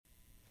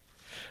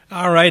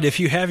All right, if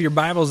you have your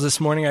Bibles this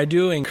morning, I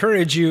do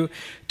encourage you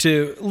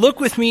to look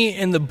with me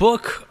in the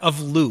book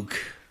of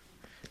Luke.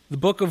 The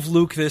book of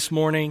Luke this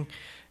morning,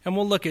 and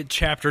we'll look at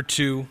chapter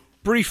 2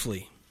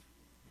 briefly.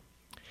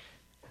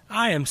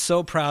 I am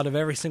so proud of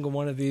every single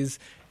one of these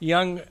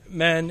young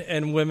men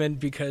and women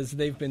because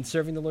they've been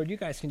serving the Lord. You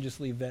guys can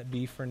just leave that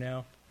be for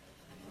now.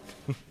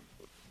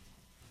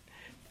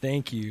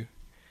 Thank you.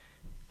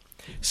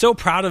 So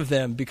proud of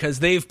them because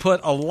they've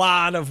put a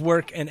lot of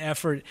work and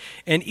effort,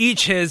 and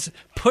each has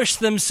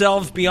pushed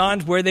themselves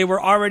beyond where they were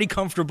already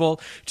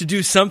comfortable to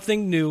do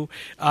something new.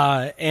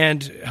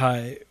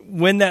 And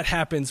when that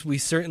happens, we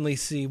certainly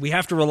see we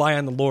have to rely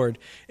on the Lord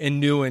in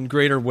new and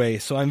greater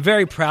ways. So I'm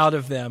very proud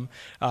of them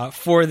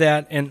for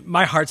that, and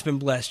my heart's been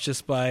blessed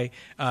just by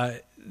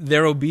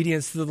their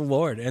obedience to the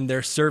Lord and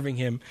their serving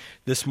Him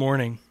this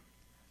morning.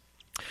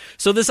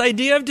 So this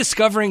idea of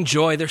discovering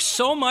joy, there's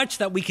so much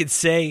that we could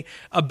say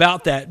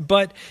about that.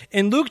 But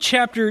in Luke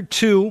chapter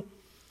 2,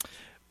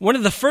 one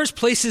of the first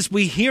places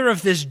we hear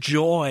of this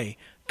joy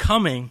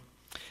coming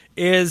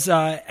is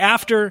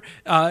after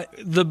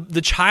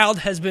the child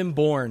has been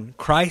born.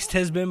 Christ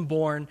has been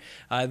born.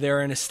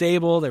 They're in a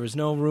stable. There was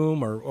no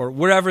room or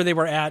wherever they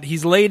were at.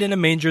 He's laid in a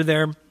manger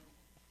there.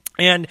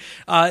 And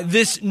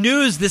this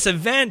news, this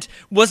event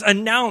was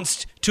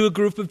announced to a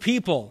group of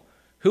people.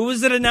 Who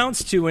was it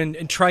announced to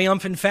in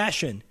triumphant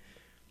fashion?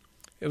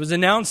 It was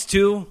announced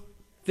to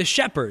the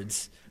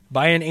shepherds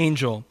by an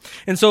angel.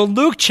 And so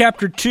Luke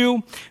chapter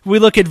 2, we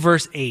look at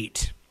verse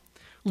 8.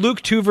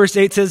 Luke 2 verse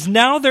 8 says,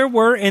 "Now there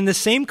were in the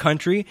same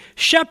country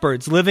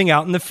shepherds living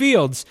out in the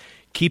fields,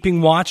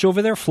 keeping watch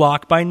over their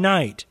flock by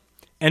night.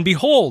 And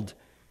behold,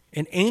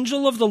 an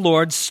angel of the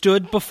Lord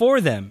stood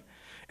before them,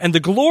 and the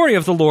glory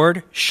of the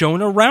Lord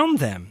shone around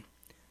them,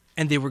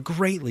 and they were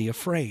greatly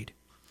afraid.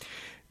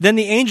 Then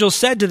the angel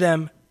said to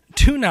them,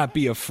 'Do not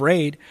be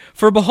afraid,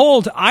 for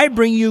behold, I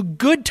bring you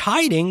good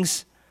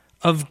tidings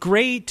of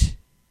great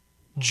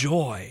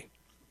joy,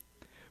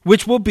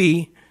 which will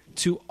be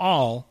to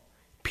all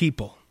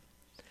people.'"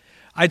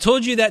 I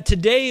told you that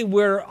today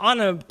we're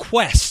on a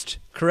quest,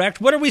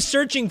 correct? What are we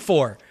searching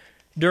for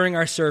during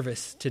our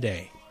service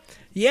today?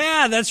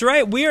 Yeah, that's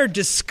right. We are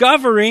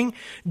discovering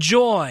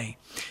joy.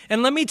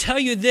 And let me tell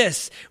you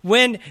this,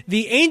 when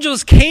the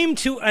angels came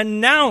to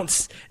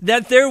announce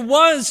that there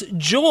was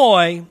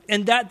joy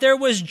and that there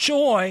was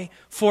joy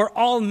for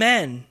all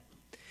men,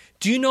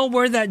 do you know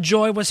where that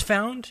joy was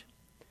found?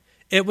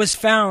 It was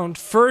found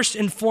first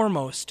and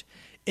foremost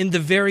in the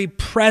very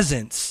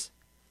presence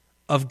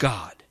of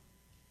God.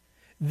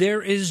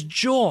 There is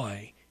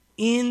joy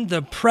in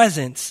the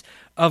presence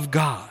of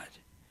God.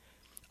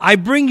 "I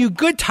bring you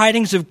good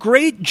tidings of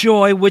great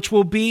joy, which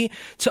will be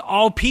to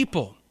all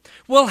people."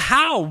 Well,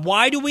 how?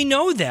 Why do we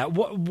know that?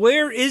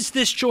 Where is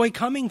this joy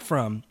coming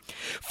from?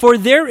 "For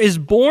there is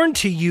born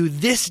to you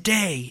this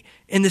day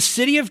in the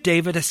city of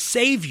David a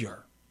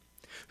Savior,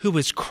 who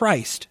is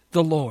Christ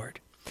the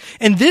Lord.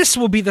 And this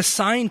will be the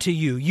sign to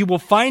you. You will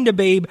find a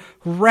babe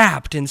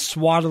wrapped in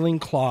swaddling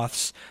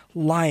cloths,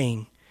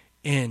 lying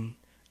in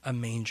a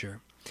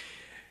manger."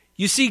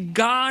 You see,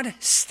 God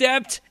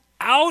stepped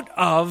out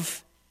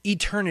of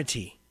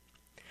eternity.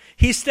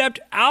 He stepped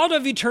out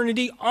of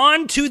eternity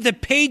onto the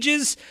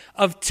pages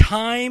of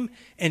time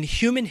and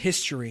human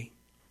history,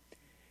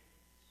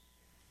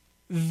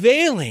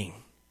 veiling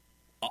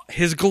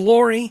His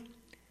glory,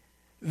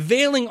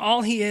 veiling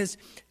all He is,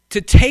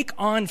 to take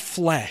on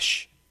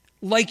flesh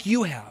like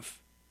you have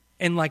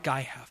and like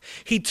I have.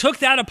 He took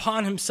that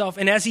upon Himself,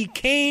 and as He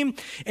came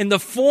in the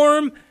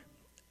form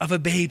of a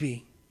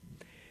baby,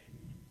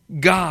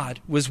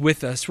 God was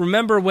with us.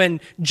 Remember when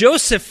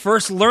Joseph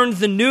first learned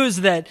the news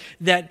that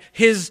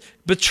his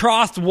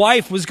betrothed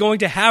wife was going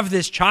to have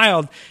this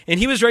child, and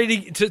he was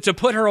ready to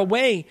put her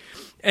away,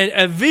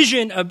 a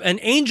vision of an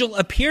angel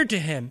appeared to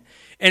him.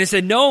 And it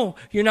said, "No,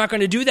 you're not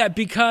going to do that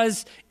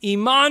because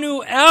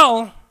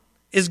Emmanuel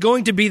is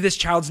going to be this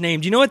child's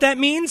name." Do you know what that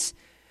means?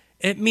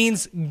 It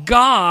means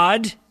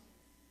God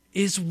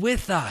is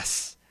with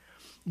us.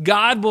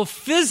 God will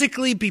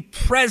physically be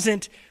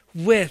present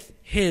with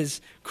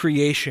His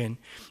creation.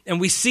 And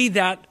we see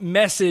that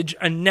message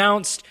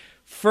announced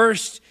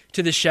first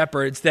to the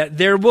shepherds, that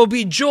there will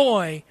be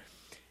joy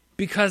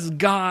because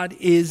God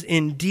is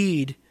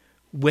indeed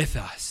with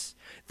us.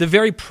 The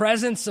very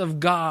presence of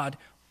God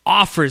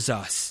offers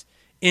us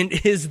and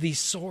is the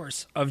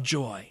source of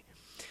joy.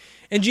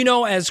 And you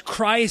know, as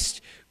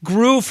Christ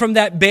grew from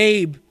that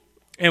babe,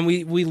 and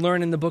we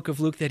learn in the book of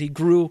Luke that He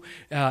grew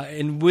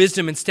in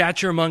wisdom and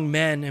stature among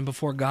men and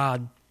before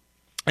God.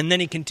 And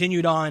then He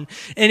continued on.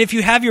 And if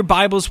you have your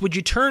Bibles, would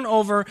you turn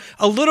over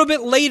a little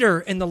bit later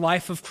in the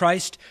life of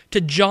Christ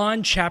to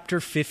John chapter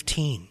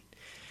 15.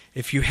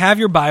 If you have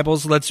your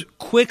Bibles, let's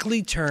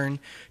quickly turn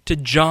to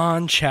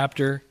John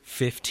chapter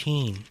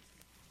 15.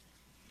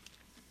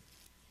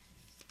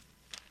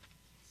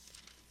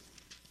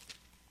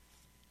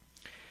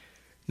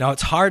 Now,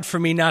 it's hard for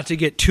me not to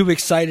get too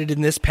excited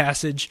in this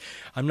passage.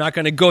 I'm not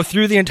going to go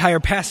through the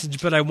entire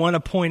passage, but I want to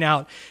point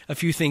out a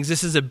few things.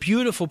 This is a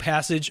beautiful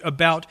passage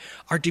about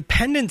our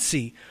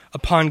dependency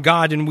upon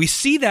God, and we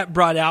see that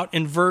brought out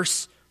in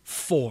verse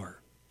 4.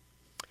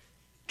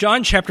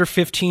 John chapter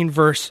 15,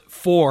 verse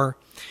 4,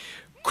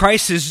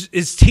 Christ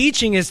is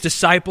teaching his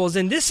disciples,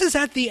 and this is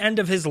at the end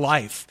of his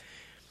life.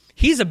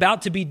 He's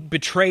about to be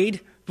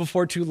betrayed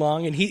before too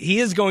long, and he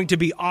is going to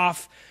be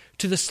off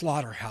to the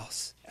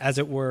slaughterhouse, as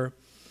it were,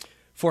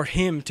 for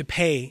him to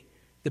pay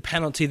the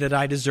penalty that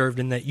I deserved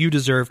and that you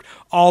deserved,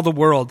 all the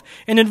world.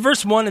 And in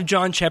verse 1 of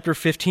John chapter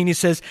 15, he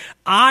says,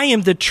 I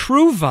am the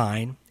true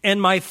vine,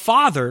 and my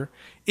Father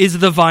is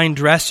the vine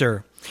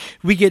dresser.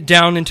 We get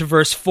down into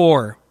verse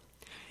 4,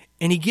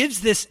 and he gives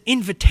this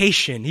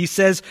invitation. He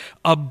says,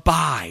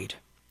 abide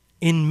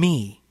in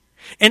me,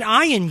 and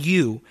I in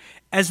you,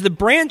 as the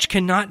branch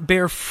cannot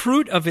bear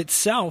fruit of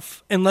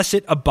itself unless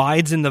it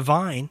abides in the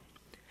vine,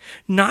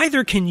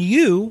 neither can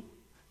you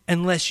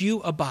unless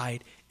you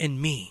abide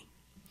in me.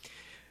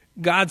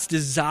 God's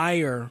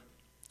desire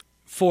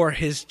for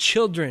his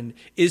children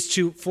is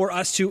for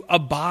us to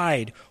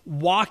abide,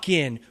 walk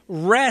in,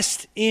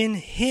 rest in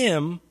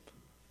him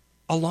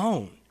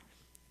alone,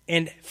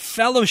 and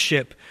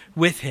fellowship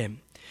with him.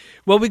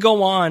 Well, we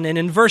go on, and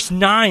in verse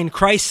 9,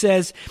 Christ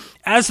says,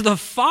 as the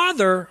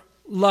Father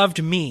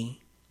loved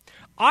me,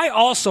 I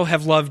also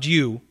have loved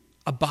you.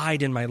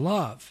 Abide in my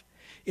love.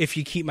 If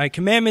you keep my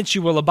commandments,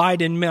 you will abide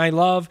in my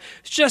love,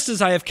 just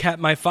as I have kept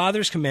my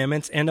Father's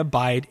commandments and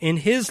abide in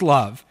his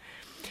love.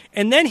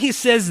 And then he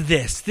says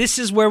this. This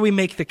is where we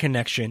make the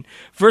connection.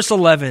 Verse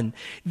 11,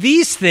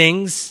 these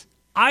things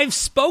I've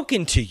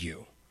spoken to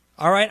you.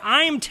 All right,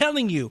 I am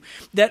telling you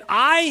that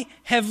I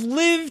have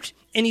lived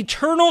in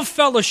eternal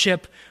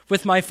fellowship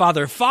with my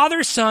Father.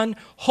 Father, Son,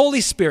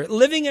 Holy Spirit,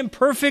 living in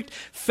perfect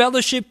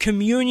fellowship,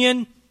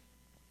 communion,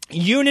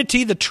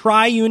 unity, the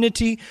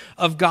triunity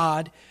of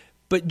God.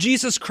 But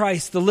Jesus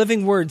Christ, the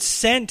living Word,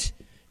 sent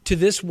to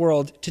this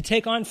world to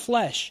take on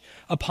flesh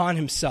upon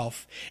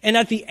himself. And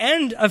at the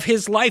end of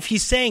his life,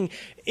 he's saying,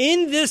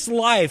 in this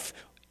life,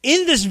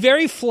 in this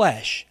very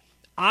flesh,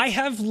 I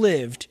have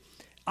lived,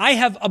 I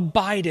have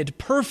abided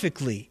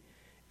perfectly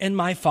in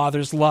my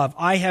Father's love.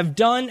 I have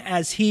done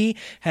as he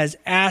has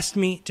asked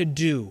me to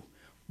do.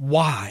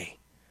 Why?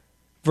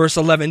 Verse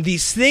 11,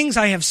 these things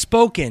I have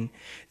spoken,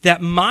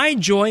 that my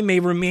joy may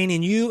remain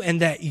in you and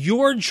that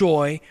your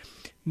joy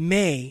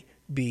may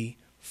be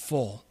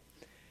full.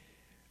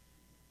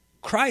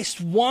 Christ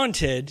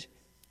wanted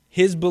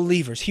his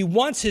believers. He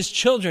wants his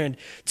children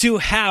to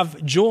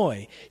have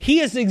joy. He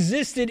has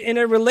existed in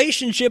a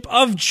relationship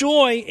of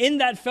joy in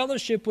that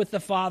fellowship with the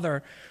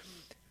Father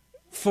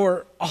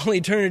for all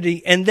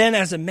eternity. And then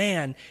as a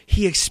man,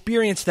 he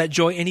experienced that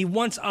joy, and he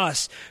wants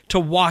us to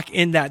walk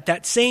in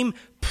that same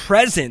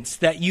presence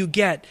that you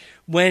get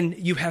when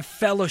you have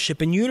fellowship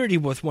and unity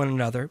with one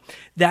another,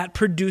 that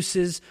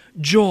produces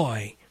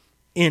joy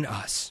in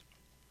us.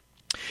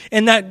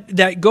 And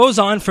that goes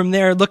on from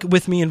there. Look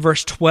with me in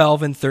verse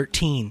 12 and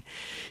 13.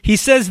 He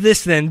says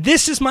this then,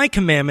 this is my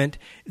commandment,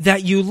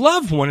 that you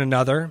love one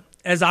another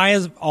as I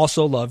have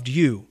also loved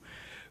you.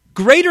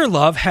 Greater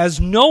love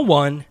has no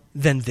one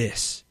than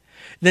this,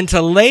 than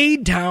to lay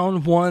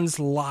down one's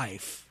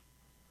life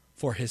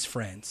for his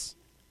friends.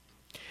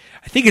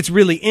 I think it's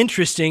really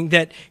interesting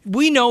that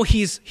we know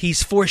he's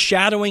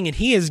foreshadowing, and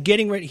he is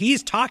getting ready.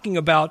 He's talking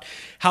about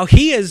how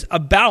he is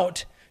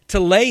about to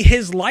lay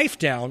his life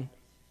down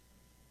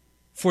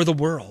for the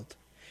world.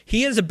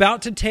 He is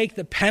about to take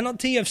the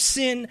penalty of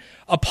sin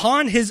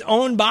upon his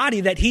own body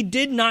that he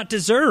did not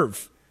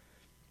deserve.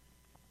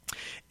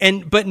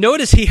 But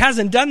notice he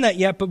hasn't done that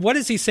yet. But what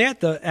does he say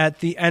at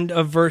the end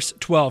of verse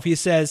 12? He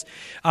says,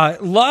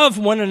 love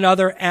one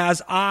another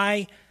as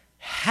I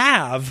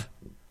have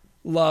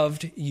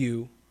loved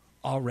you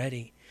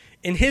already.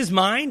 In his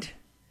mind,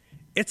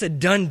 it's a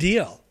done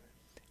deal.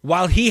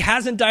 While he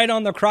hasn't died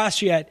on the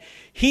cross yet,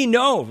 he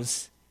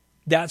knows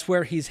that's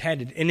where he's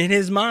headed. And in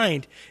his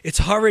mind, it's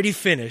already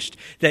finished,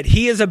 that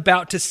he is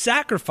about to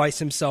sacrifice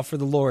himself for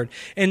the Lord.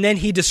 And then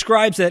he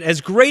describes that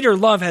as greater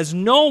love has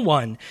no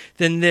one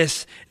than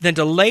this, than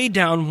to lay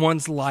down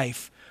one's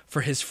life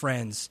for his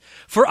friends.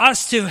 For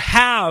us to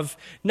have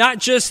not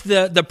just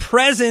the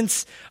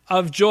presence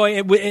of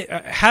joy,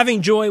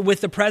 having joy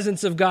with the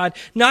presence of God,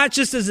 not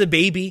just as a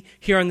baby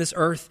here on this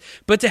earth,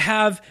 but to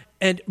have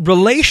a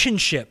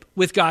relationship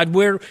with God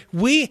where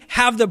we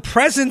have the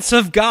presence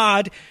of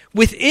God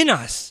within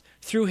us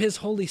through his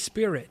Holy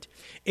Spirit.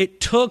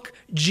 It took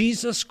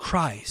Jesus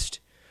Christ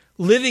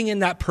living in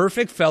that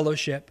perfect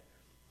fellowship,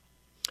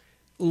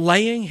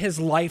 laying his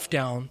life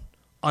down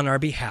on our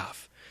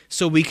behalf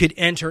so we could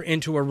enter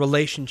into a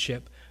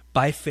relationship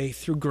by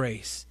faith through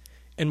grace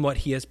in what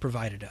he has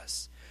provided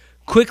us.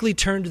 Quickly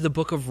turn to the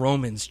book of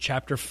Romans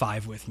chapter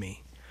 5 with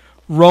me.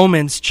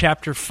 Romans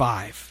chapter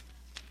 5.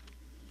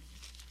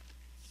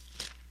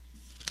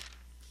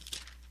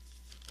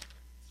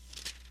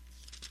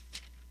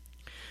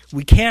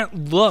 We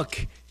can't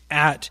look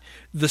at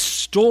the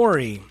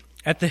story,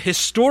 at the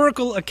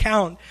historical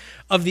account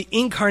of the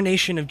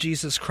incarnation of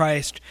Jesus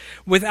Christ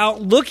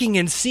without looking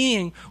and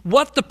seeing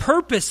what the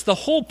purpose, the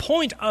whole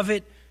point of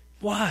it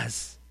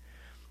was.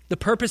 The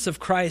purpose of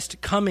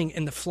Christ coming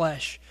in the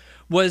flesh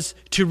was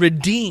to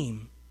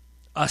redeem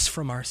us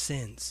from our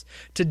sins,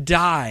 to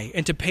die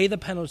and to pay the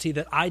penalty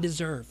that I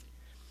deserve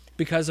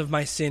because of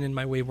my sin and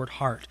my wayward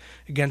heart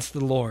against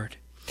the Lord.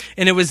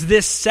 And it was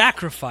this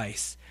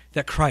sacrifice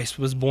that Christ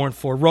was born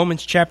for.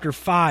 Romans chapter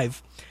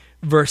 5,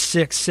 verse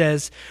 6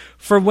 says,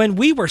 "For when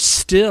we were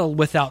still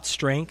without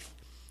strength,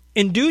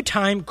 in due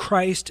time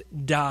Christ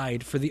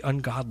died for the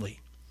ungodly.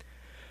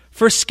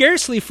 For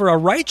scarcely for a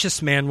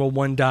righteous man will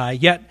one die,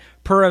 yet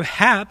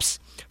perhaps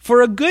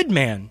for a good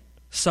man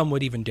some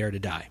would even dare to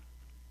die.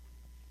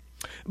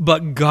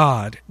 But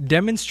God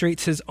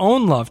demonstrates his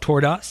own love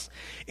toward us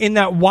in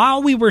that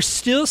while we were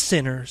still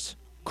sinners,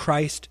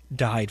 Christ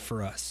died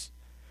for us.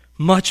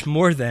 Much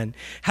more then,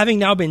 having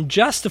now been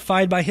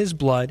justified by his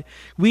blood,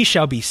 we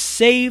shall be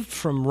saved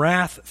from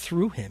wrath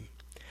through him.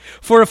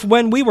 For if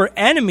when we were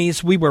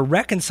enemies, we were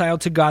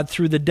reconciled to God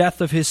through the death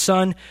of his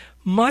Son,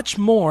 much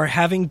more,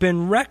 having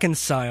been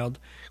reconciled,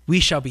 we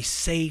shall be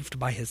saved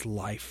by his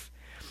life.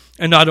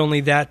 And not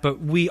only that, but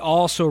we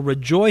also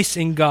rejoice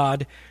in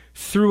God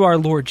through our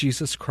Lord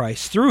Jesus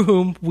Christ, through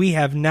whom we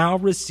have now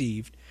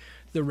received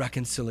the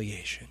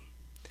reconciliation."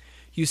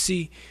 You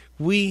see,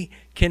 we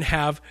can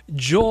have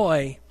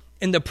joy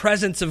in the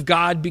presence of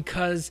God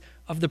because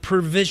of the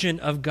provision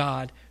of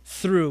God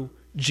through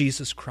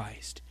Jesus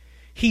Christ.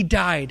 He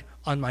died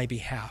on my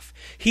behalf.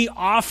 He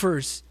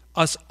offers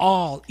us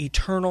all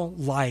eternal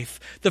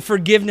life, the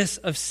forgiveness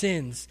of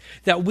sins,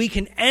 that we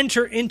can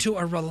enter into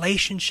a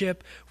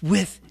relationship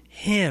with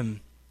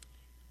him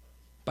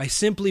by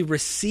simply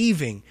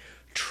receiving,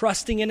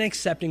 trusting, and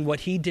accepting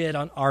what he did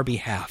on our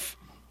behalf.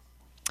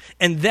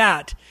 And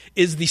that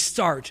is the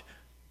start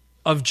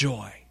of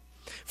joy.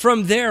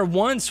 From there,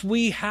 once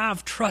we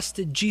have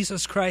trusted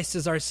Jesus Christ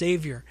as our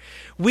Savior,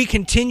 we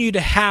continue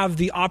to have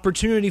the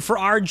opportunity for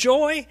our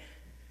joy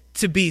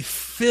to be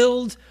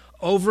filled,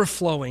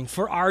 overflowing,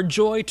 for our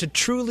joy to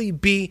truly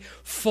be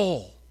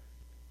full.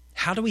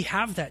 How do we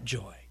have that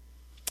joy?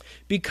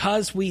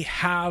 Because we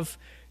have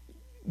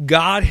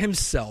God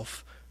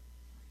himself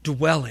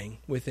dwelling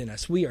within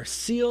us. We are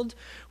sealed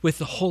with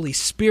the Holy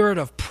Spirit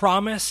of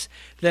promise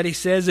that he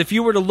says. If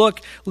you were to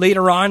look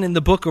later on in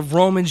the book of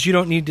Romans, you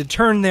don't need to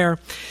turn there,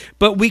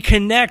 but we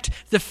connect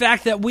the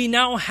fact that we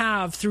now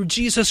have, through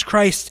Jesus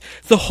Christ,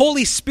 the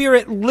Holy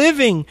Spirit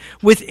living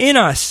within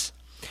us.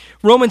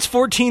 Romans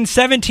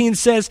 14:17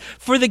 says,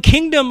 "For the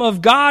kingdom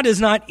of God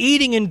is not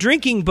eating and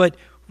drinking, but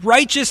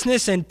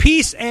righteousness and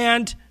peace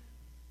and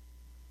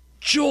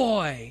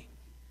joy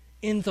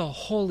in the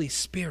Holy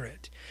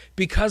Spirit."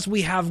 Because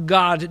we have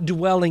God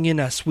dwelling in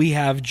us, we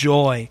have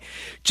joy.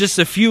 Just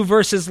a few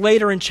verses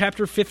later in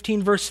chapter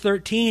 15, verse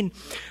 13,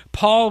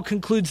 Paul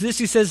concludes this.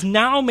 He says,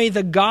 "Now may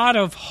the God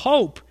of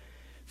hope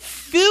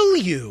fill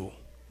you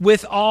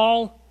with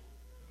all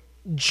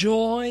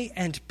joy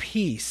and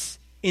peace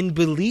in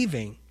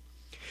believing,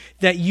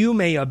 that you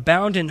may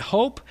abound in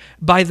hope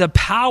by the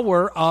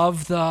power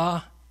of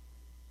the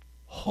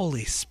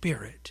Holy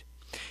Spirit."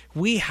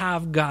 We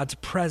have God's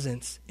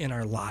presence in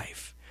our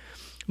life.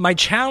 My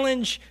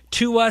challenge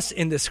to us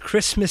in this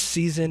Christmas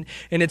season,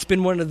 and it's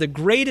been one of the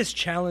greatest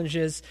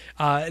challenges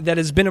that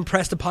has been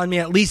impressed upon me,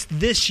 at least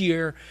this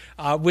year,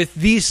 with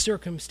these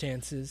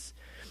circumstances,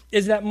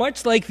 is that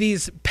much like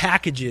these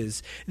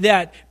packages,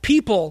 that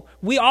people,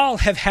 we all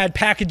have had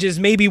packages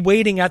maybe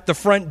waiting at the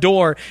front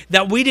door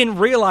that we didn't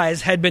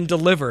realize had been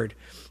delivered,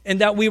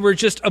 and that we were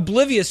just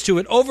oblivious to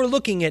it,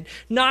 overlooking it,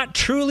 not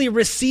truly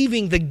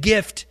receiving the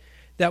gift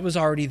that was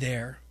already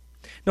there.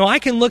 Now, I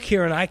can look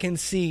here and I can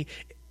see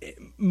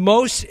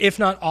most, if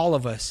not all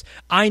of us,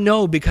 I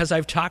know because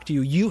I've talked to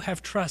you, you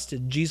have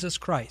trusted Jesus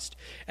Christ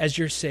as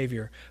your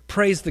Savior.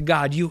 Praise the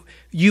God,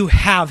 you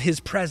have his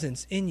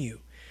presence in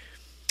you.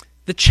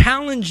 The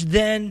challenge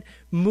then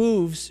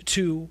moves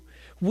to,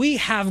 we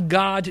have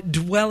God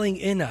dwelling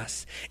in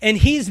us, and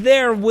he's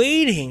there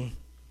waiting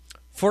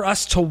for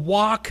us to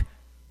walk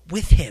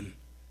with him,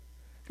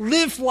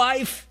 live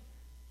life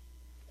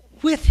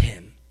with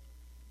him.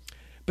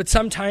 But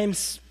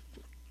sometimes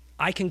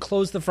I can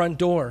close the front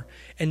door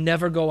and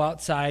never go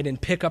outside and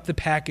pick up the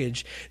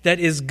package that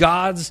is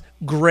God's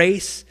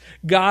grace,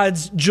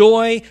 God's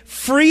joy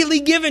freely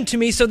given to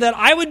me so that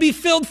I would be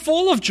filled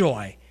full of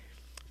joy.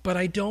 But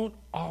I don't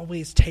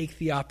always take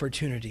the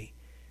opportunity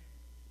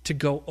to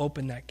go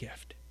open that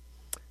gift.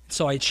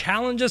 So I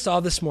challenge us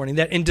all this morning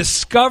that in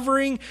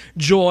discovering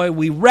joy,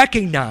 we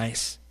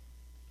recognize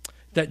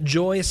that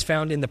joy is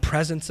found in the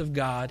presence of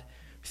God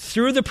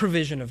through the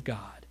provision of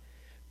God.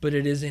 But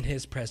it is in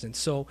his presence.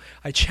 So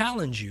I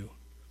challenge you,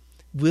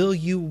 will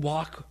you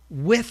walk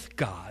with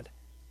God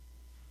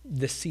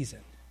this season?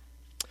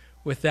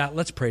 With that,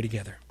 let's pray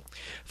together.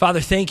 Father,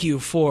 thank you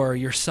for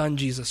your Son,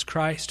 Jesus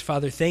Christ.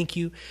 Father, thank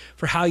you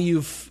for how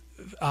you've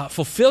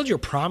fulfilled your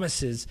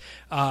promises,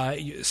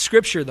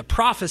 Scripture, the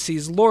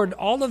prophecies, Lord,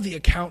 all of the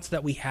accounts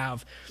that we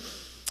have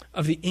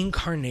of the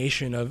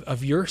incarnation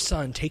of your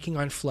Son taking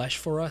on flesh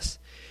for us.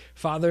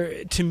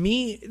 Father, to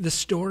me, the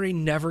story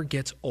never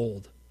gets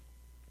old.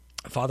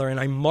 Father, and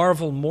I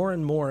marvel more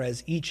and more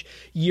as each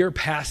year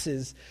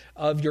passes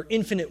of your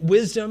infinite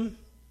wisdom,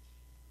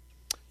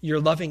 your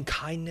loving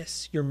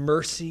kindness, your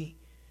mercy,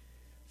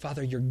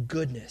 Father, your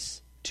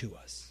goodness to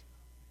us.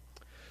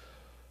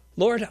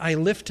 Lord, I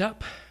lift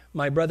up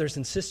my brothers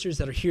and sisters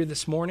that are here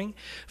this morning.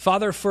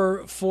 Father,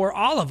 for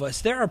all of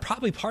us, there are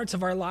probably parts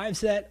of our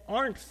lives that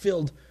aren't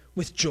filled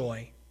with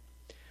joy.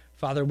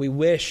 Father, we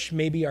wish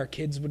maybe our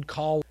kids would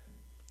call.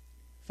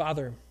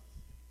 Father,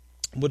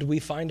 would we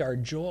find our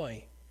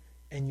joy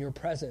in your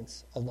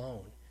presence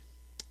alone,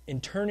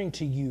 in turning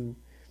to you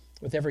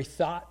with every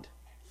thought,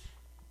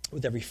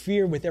 with every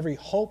fear, with every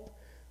hope,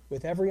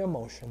 with every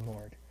emotion,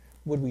 Lord?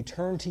 Would we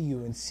turn to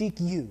you and seek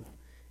you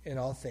in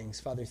all things?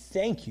 Father,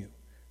 thank you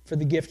for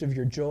the gift of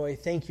your joy.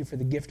 Thank you for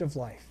the gift of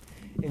life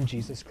in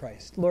Jesus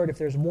Christ. Lord, if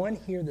there's one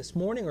here this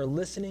morning or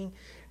listening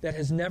that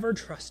has never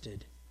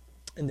trusted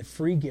in the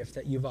free gift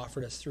that you've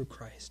offered us through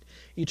Christ,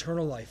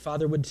 eternal life,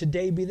 Father, would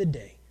today be the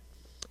day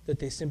that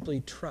they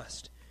simply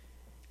trust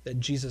that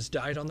Jesus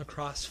died on the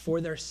cross for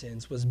their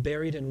sins, was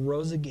buried and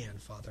rose again,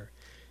 Father.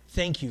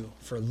 Thank you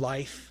for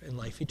life and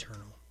life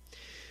eternal.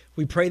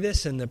 We pray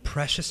this in the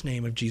precious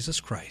name of Jesus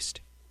Christ.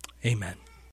 Amen.